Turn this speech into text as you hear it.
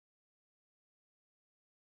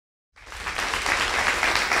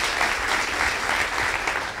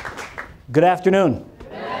Good afternoon.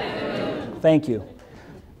 Good afternoon. Thank you.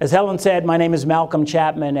 As Helen said, my name is Malcom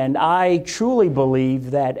Chapman, and I truly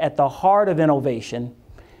believe that at the heart of innovation,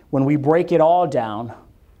 when we break it all down,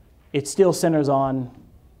 it still centers on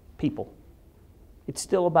people. It's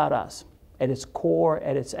still about us. At its core,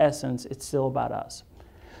 at its essence, it's still about us.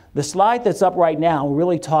 The slide that's up right now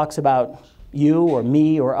really talks about you or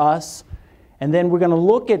me or us, and then we're going to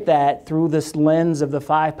look at that through this lens of the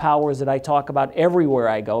 5 powers that I talk about everywhere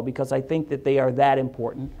I go, because I think that they are that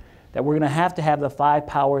important, that we're going to have the 5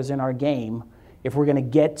 powers in our game if we're going to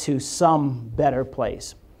get to some better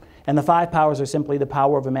place. And the 5 powers are simply the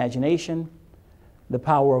power of imagination, the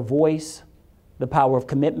power of voice, the power of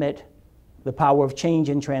commitment, the power of change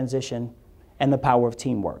and transition, and the power of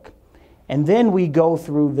teamwork. And then we go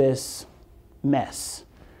through this mess,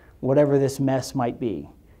 whatever this mess might be.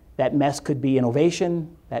 That mess could be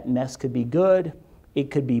innovation, that mess could be good,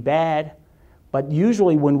 it could be bad, but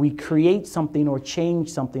usually when we create something or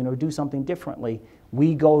change something or do something differently,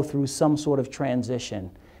 we go through some sort of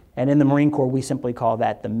transition. And in the Marine Corps, we simply call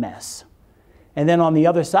that the mess. And then on the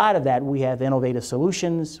other side of that, we have innovative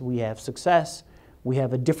solutions, we have success, we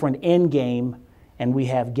have a different end game, and we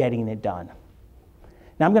have getting it done.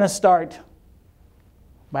 Now I'm going to start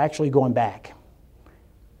by actually going back.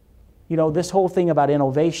 You know, this whole thing about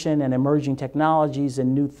innovation and emerging technologies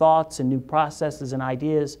and new thoughts and new processes and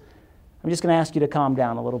ideas, I'm just going to ask you to calm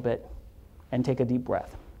down a little bit and take a deep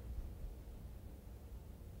breath.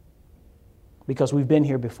 Because we've been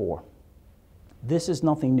here before. This is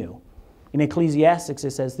nothing new. In Ecclesiastes,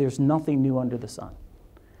 it says there's nothing new under the sun.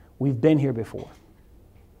 We've been here before.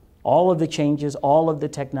 All of the changes, all of the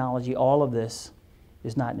technology, all of this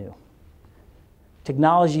is not new.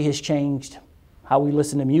 Technology has changed how we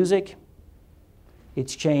listen to music.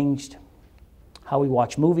 It's changed how we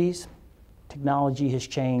watch movies. Technology has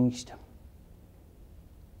changed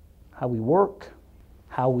how we work,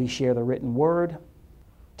 how we share the written word.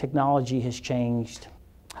 Technology has changed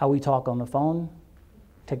how we talk on the phone.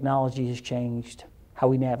 Technology has changed how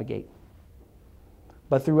we navigate.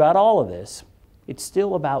 But throughout all of this, it's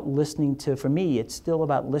still about listening to, for me, it's still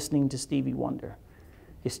about listening to Stevie Wonder.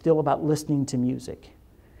 It's still about listening to music.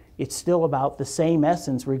 It's still about the same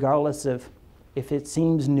essence, regardless of if it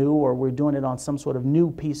seems new or we're doing it on some sort of new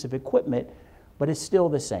piece of equipment, but it's still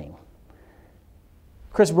the same.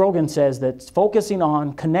 Chris Brogan says that focusing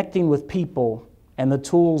on connecting with people and the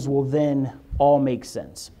tools will then all make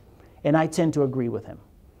sense. And I tend to agree with him,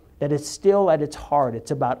 that it's still at its heart,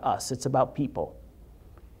 it's about us, it's about people.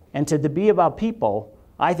 And to be about people,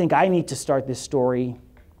 I think I need to start this story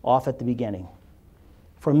off at the beginning,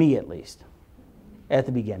 for me at least. At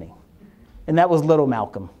the beginning. And that was little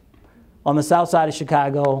Malcolm. On the south side of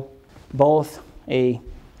Chicago, both a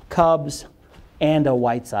Cubs and a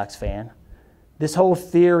White Sox fan. This whole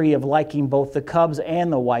theory of liking both the Cubs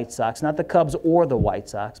and the White Sox, not the Cubs or the White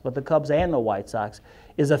Sox, but the Cubs and the White Sox,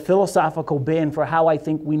 is a philosophical bend for how I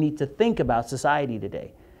think we need to think about society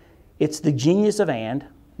today. It's the genius of and,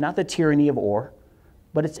 not the tyranny of or,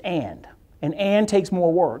 but it's and. And takes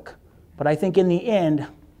more work, but I think in the end,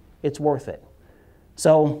 it's worth it.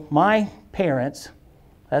 So my parents,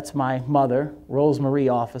 that's my mother,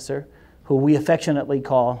 Rosemarie Officer, who we affectionately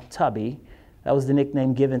call Tubby. That was the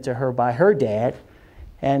nickname given to her by her dad,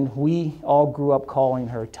 and we all grew up calling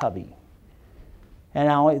her Tubby. And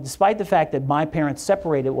now, despite the fact that my parents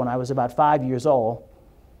separated when I was about 5 years old,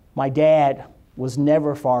 my dad was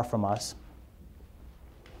never far from us.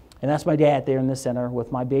 And that's my dad there in the center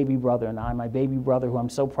with my baby brother and I, my baby brother who I'm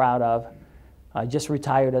so proud of. Just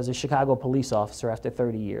retired as a Chicago police officer after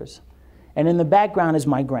 30 years. And in the background is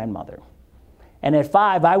my grandmother. And at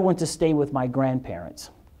 5, I went to stay with my grandparents,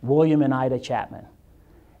 William and Ida Chapman.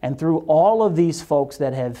 And through all of these folks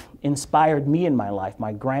that have inspired me in my life,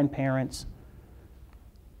 my grandparents,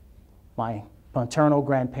 my maternal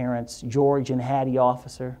grandparents, George and Hattie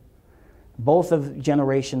Officer, both of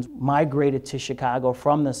generations migrated to Chicago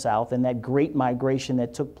from the South, and that great migration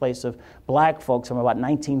that took place of black folks from about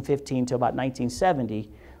 1915 to about 1970,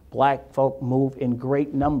 black folk moved in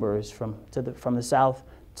great numbers from the South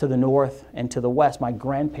to the North and to the West. My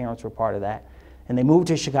grandparents were part of that, and they moved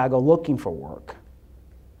to Chicago looking for work.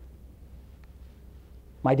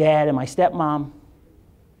 My dad and my stepmom,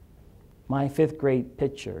 my 5th grade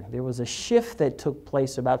picture. There was a shift that took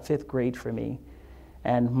place about 5th grade for me.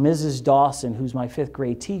 And Mrs. Dawson, who's my 5th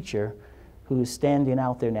grade teacher, who's standing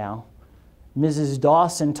out there now, Mrs.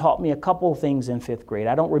 Dawson taught me a couple of things in 5th grade.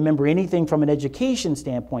 I don't remember anything from an education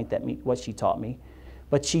standpoint what she taught me,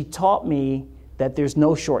 but she taught me that there's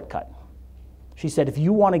no shortcut. She said, if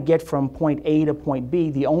you want to get from point A to point B,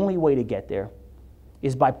 the only way to get there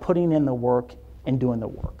is by putting in the work and doing the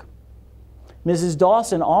work. Mrs.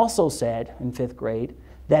 Dawson also said in 5th grade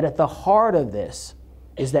that at the heart of this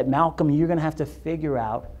is that, Malcolm, you're going to have to figure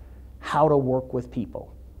out how to work with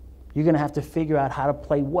people. You're going to have to figure out how to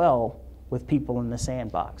play well with people in the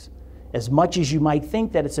sandbox. As much as you might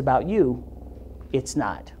think that it's about you, it's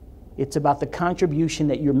not. It's about the contribution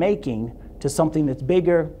that you're making to something that's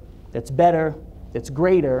bigger, that's better, that's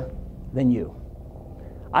greater than you.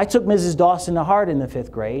 I took Mrs. Dawson to heart in the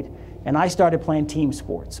 5th grade, and I started playing team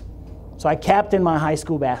sports. So I captained my high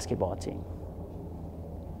school basketball team.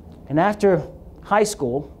 And after high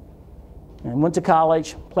school, I went to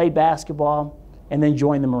college, played basketball, and then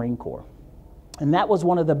joined the Marine Corps. And that was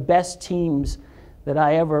one of the best teams that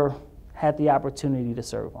I ever had the opportunity to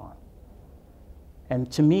serve on. And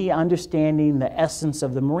to me, understanding the essence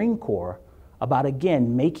of the Marine Corps about,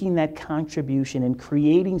 again, making that contribution and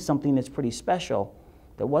creating something that's pretty special,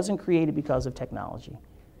 that wasn't created because of technology,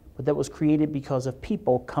 but that was created because of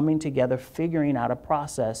people coming together, figuring out a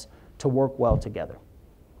process to work well together.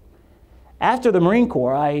 After the Marine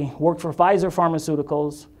Corps, I worked for Pfizer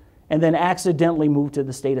Pharmaceuticals and then accidentally moved to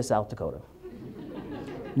the state of South Dakota.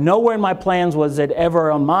 Nowhere in my plans was it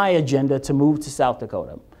ever on my agenda to move to South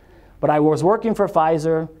Dakota. But I was working for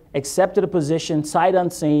Pfizer, accepted a position, sight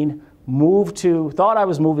unseen, thought I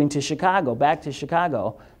was moving to Chicago, back to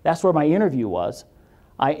Chicago. That's where my interview was.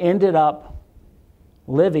 I ended up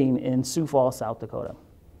living in Sioux Falls, South Dakota,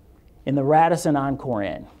 in the Radisson Encore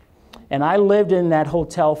Inn. And I lived in that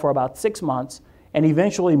hotel for about 6 months and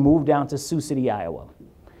eventually moved down to Sioux City, Iowa.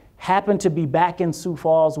 Happened to be back in Sioux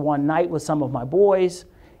Falls one night with some of my boys,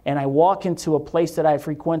 and I walk into a place that I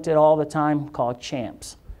frequented all the time called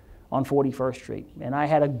Champ's on 41st Street. And I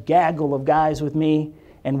had a gaggle of guys with me,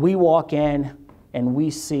 and we walk in and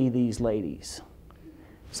we see these ladies.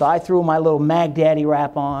 So I threw my little Mag Daddy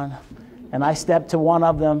rap on, and I stepped to one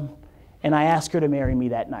of them, and I asked her to marry me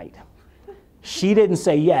that night. She didn't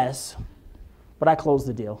say yes, but I closed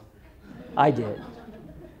the deal. I did.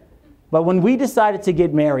 But when we decided to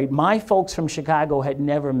get married, my folks from Chicago had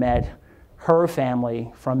never met her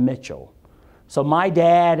family from Mitchell. So my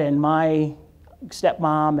dad and my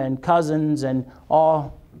stepmom and cousins and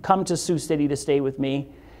all come to Sioux City to stay with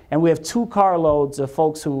me. And we have 2 carloads of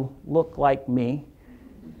folks who look like me.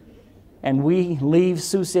 And we leave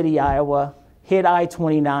Sioux City, Iowa, hit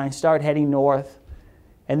I-29, start heading north.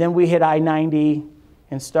 And then we hit I-90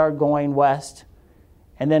 and start going west.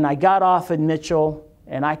 And then I got off in Mitchell,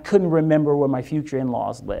 and I couldn't remember where my future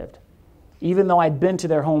in-laws lived, even though I'd been to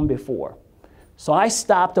their home before. So I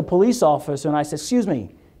stopped a police officer, and I said, "Excuse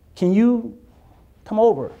me, can you come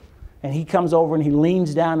over?" And he comes over, and he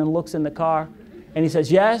leans down and looks in the car, and he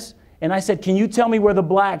says, "Yes." And I said, "Can you tell me where the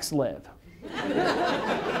blacks live?"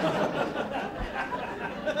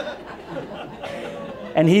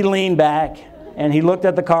 And he leaned back, and he looked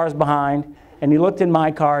at the cars behind, and he looked in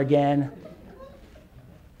my car again.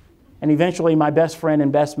 And eventually my best friend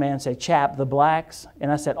and best man said, "Chap, the blacks?"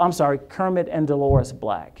 And I said, "I'm sorry, Kermit and Dolores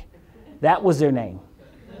Black." That was their name.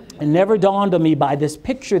 It never dawned on me by this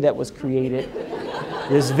picture that was created,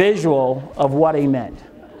 this visual of what he meant.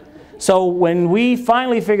 So when we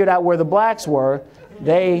finally figured out where the blacks were,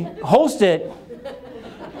 they hosted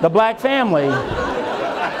the black family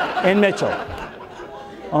in Mitchell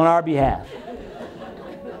on our behalf.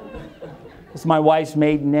 It's my wife's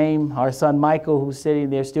maiden name. Our son Michael, who's sitting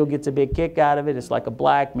there, still gets a big kick out of it. It's like a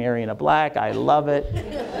black marrying a black. I love it.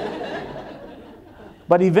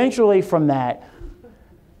 But eventually from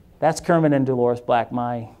that's Kermit and Dolores Black,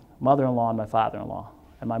 my mother-in-law and my father-in-law.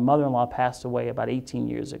 And my mother-in-law passed away about 18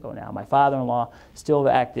 years ago now. My father-in-law, still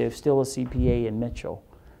active, still a CPA in Mitchell.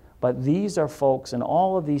 But these are folks, and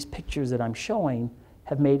all of these pictures that I'm showing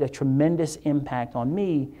have made a tremendous impact on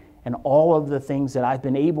me and all of the things that I've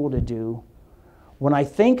been able to do. When I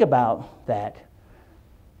think about that,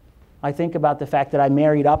 I think about the fact that I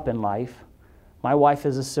married up in life. My wife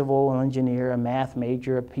is a civil engineer, a math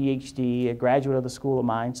major, a PhD, a graduate of the School of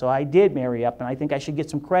Mines, so I did marry up, and I think I should get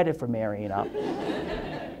some credit for marrying up.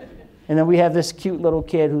 And then we have this cute little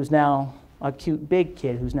kid who's now, a cute big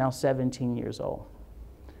kid who's now 17 years old.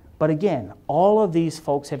 But again, all of these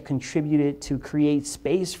folks have contributed to create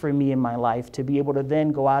space for me in my life to be able to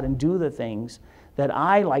then go out and do the things that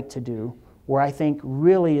I like to do, where I think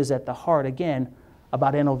really is at the heart, again,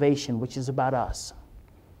 about innovation, which is about us.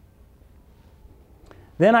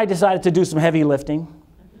 Then I decided to do some heavy lifting.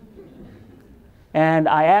 And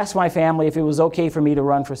I asked my family if it was okay for me to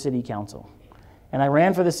run for city council. And I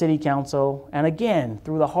ran for the city council. And again,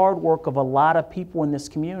 through the hard work of a lot of people in this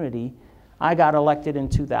community, I got elected in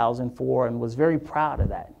 2004 and was very proud of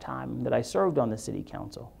that time that I served on the city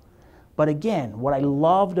council. But again, what I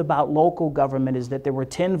loved about local government is that there were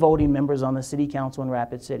 10 voting members on the city council in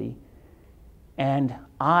Rapid City, and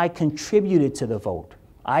I contributed to the vote.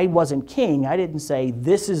 I wasn't king. I didn't say,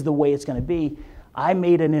 this is the way it's going to be. I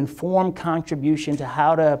made an informed contribution to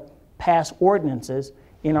how to pass ordinances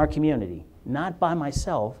in our community, not by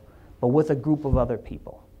myself, but with a group of other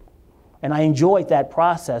people. And I enjoyed that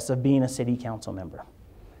process of being a city council member.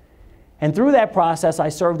 And through that process, I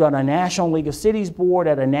served on a National League of Cities board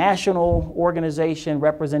at a national organization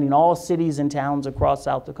representing all cities and towns across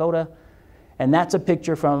South Dakota. And that's a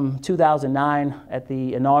picture from 2009 at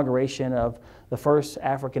the inauguration of the first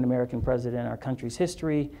African-American president in our country's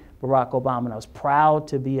history, Barack Obama. And I was proud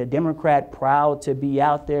to be a Democrat, proud to be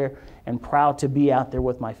out there, and proud to be out there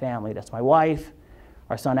with my family. That's my wife,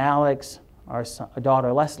 our son Alex, our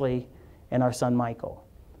daughter Leslie, and our son Michael.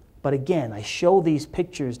 But again, I show these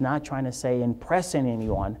pictures not trying to say impressing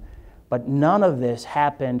anyone, but none of this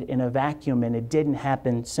happened in a vacuum, and it didn't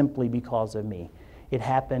happen simply because of me. It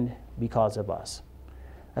happened because of us.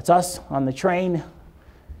 That's us on the train,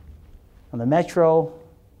 on the metro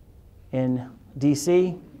in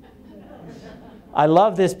D.C. I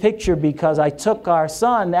love this picture because I took our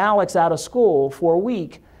son, Alex, out of school for a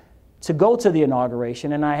week to go to the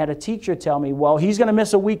inauguration, and I had a teacher tell me, well, he's going to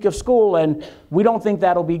miss a week of school, and we don't think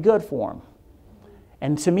that'll be good for him.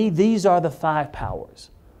 And to me, these are the 5 powers.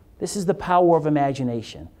 This is the power of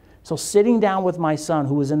imagination. So sitting down with my son,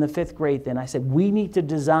 who was in the 5th grade then, I said, we need to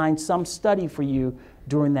design some study for you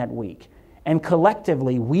during that week. And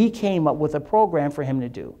collectively, we came up with a program for him to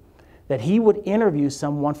do, that he would interview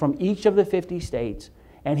someone from each of the 50 states,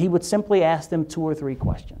 and he would simply ask them 2 or 3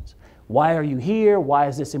 questions. Why are you here? Why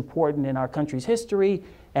is this important in our country's history?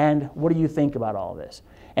 And what do you think about all this?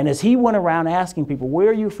 And as he went around asking people, where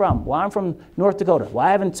are you from? Well, I'm from North Dakota. Well,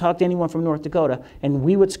 I haven't talked to anyone from North Dakota. And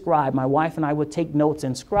we would scribe. My wife and I would take notes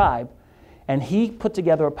and scribe. And he put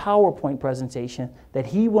together a PowerPoint presentation that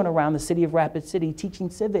he went around the city of Rapid City teaching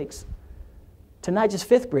civics to not just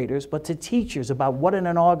 5th graders, but to teachers about what an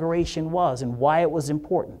inauguration was and why it was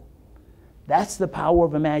important. That's the power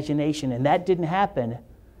of imagination. And that didn't happen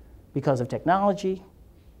because of technology.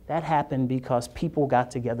 That happened because people got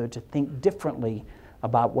together to think differently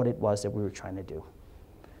about what it was that we were trying to do.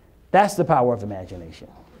 That's the power of imagination.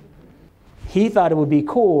 He thought it would be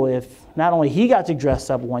cool if not only he got to dress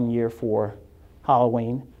up one year for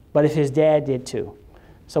Halloween, but if his dad did too.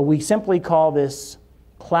 So we simply call this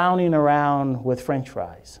clowning around with French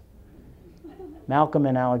fries. Malcolm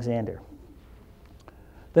and Alexander.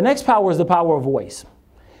 The next power is the power of voice.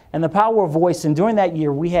 And the power of voice, and during that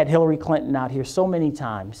year, we had Hillary Clinton out here so many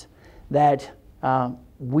times that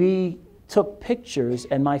we took pictures,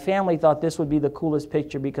 and my family thought this would be the coolest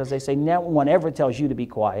picture because they say no one ever tells you to be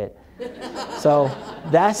quiet. So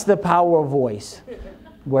that's the power of voice,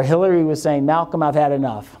 where Hillary was saying, Malcolm, I've had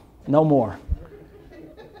enough. No more.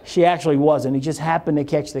 She actually wasn't. He just happened to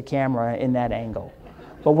catch the camera in that angle.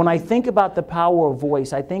 But when I think about the power of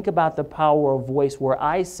voice, I think about the power of voice where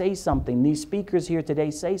I say something, these speakers here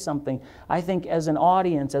today say something. I think as an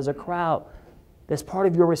audience, as a crowd, that's part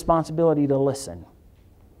of your responsibility to listen.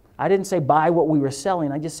 I didn't say buy what we were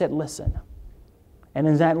selling, I just said listen. And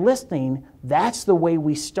in that listening, that's the way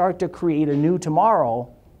we start to create a new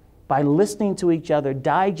tomorrow, by listening to each other,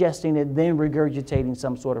 digesting it, then regurgitating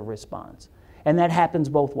some sort of response. And that happens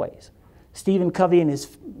both ways. Stephen Covey, in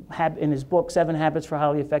his book, 7 Habits for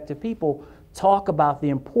Highly Effective People, talk about the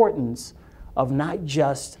importance of not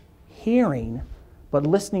just hearing, but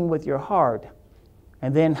listening with your heart,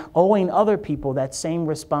 and then owing other people that same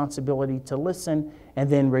responsibility to listen and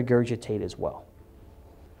then regurgitate as well.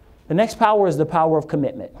 The next power is the power of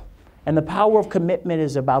commitment. And the power of commitment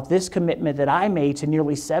is about this commitment that I made to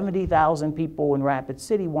nearly 70,000 people in Rapid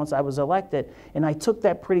City once I was elected, and I took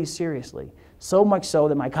that pretty seriously. So much so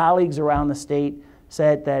that my colleagues around the state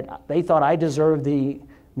said that they thought I deserved the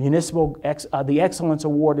Excellence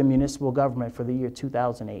Award in Municipal Government for the year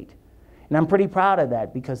 2008. And I'm pretty proud of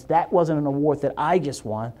that because that wasn't an award that I just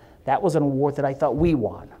won. That was an award that I thought we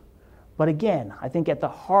won. But again, I think at the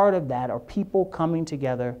heart of that are people coming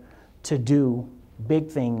together to do big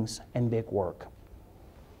things and big work.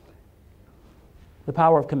 The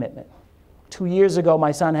power of commitment. 2 years ago,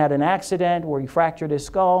 my son had an accident where he fractured his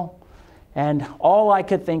skull. And all I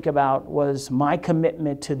could think about was my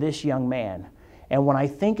commitment to this young man. And when I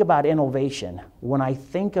think about innovation, when I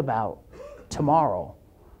think about tomorrow,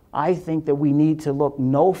 I think that we need to look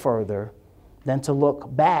no further than to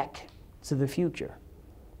look back to the future.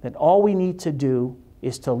 That all we need to do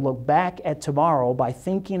is to look back at tomorrow by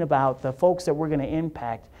thinking about the folks that we're going to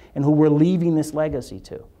impact and who we're leaving this legacy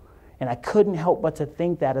to. And I couldn't help but to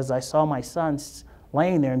think that as I saw my son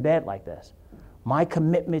laying there in bed like this. My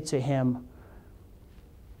commitment to him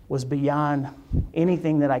was beyond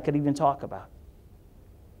anything that I could even talk about.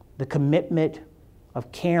 The commitment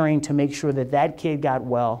of caring to make sure that that kid got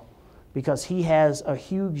well, because he has a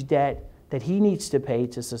huge debt that he needs to pay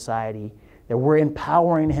to society, that we're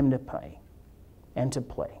empowering him to pay and to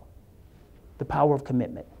play. The power of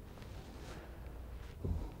commitment.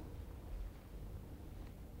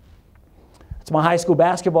 It's my high school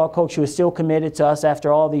basketball coach who is still committed to us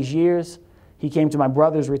after all these years. He came to my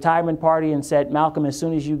brother's retirement party and said, Malcolm, as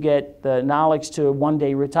soon as you get the knowledge to one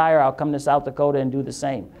day retire, I'll come to South Dakota and do the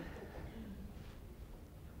same.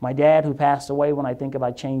 My dad, who passed away, when I think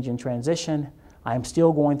about change and transition, I am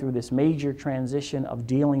still going through this major transition of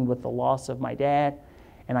dealing with the loss of my dad.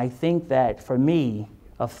 And I think that for me,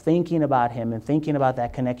 of thinking about him and thinking about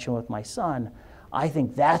that connection with my son, I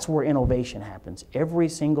think that's where innovation happens. Every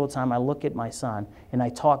single time I look at my son and I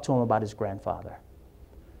talk to him about his grandfather.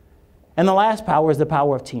 And the last power is the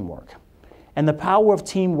power of teamwork. And the power of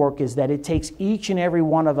teamwork is that it takes each and every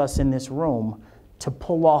one of us in this room to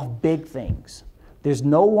pull off big things. There's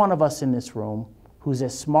no one of us in this room who's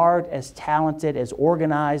as smart, as talented, as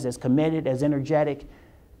organized, as committed, as energetic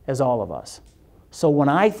as all of us. So when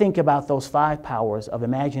I think about those 5 powers of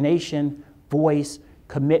imagination, voice,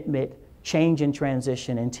 commitment, change and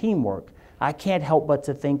transition, and teamwork, I can't help but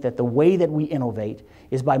to think that the way that we innovate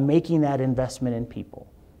is by making that investment in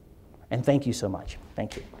people. And thank you so much.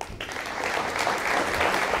 Thank you.